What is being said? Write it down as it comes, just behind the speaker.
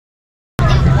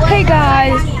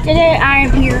guys, today I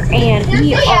am here and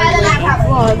we are doing a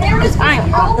vlog because I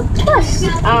am on the bus.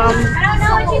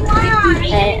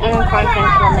 And I'm on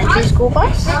Conference Elementary School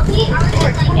bus.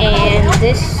 And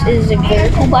this is a very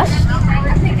cool bus.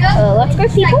 Lots of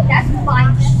good people.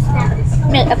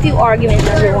 A few arguments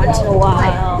every once in a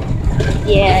while.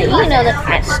 Yeah, you know that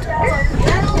kind of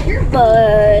stuff.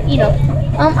 But, you know,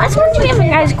 I just wanted to give you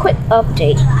guys a quick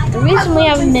update. The reason I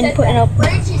haven't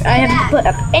put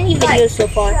up any videos so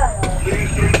far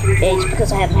is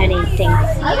because I haven't had anything.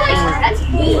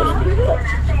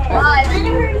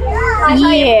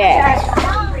 Yeah.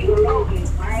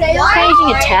 I'm using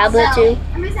a tablet too.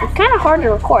 It's kind of hard to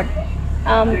record.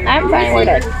 I'm finding where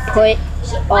to put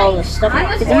all the stuff.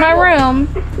 Because in my room,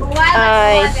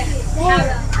 I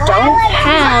don't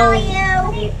have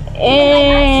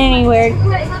anywhere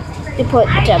to put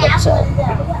the tablet, so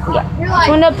yeah.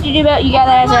 So what up to do about you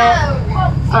guys?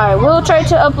 Alright, we'll try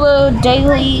to upload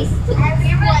daily,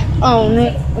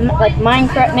 like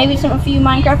Minecraft, maybe a few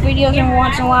Minecraft videos every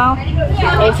once in a while.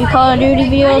 A few Call of Duty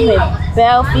videos, maybe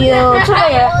Battlefield, stuff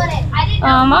like that.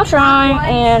 I'll try,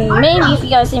 and maybe if you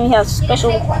guys see me have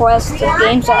special requests of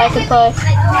games that I could play.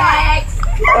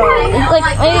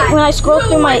 Like maybe when I scroll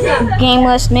through my game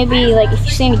list, maybe like if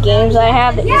you see any games I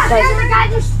have that you guys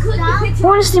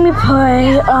want to see me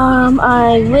play,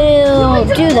 I will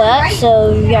do that so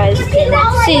you guys can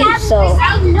see. So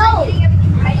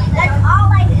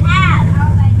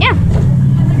yeah,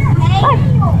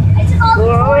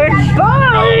 bye.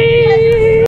 Goodbye.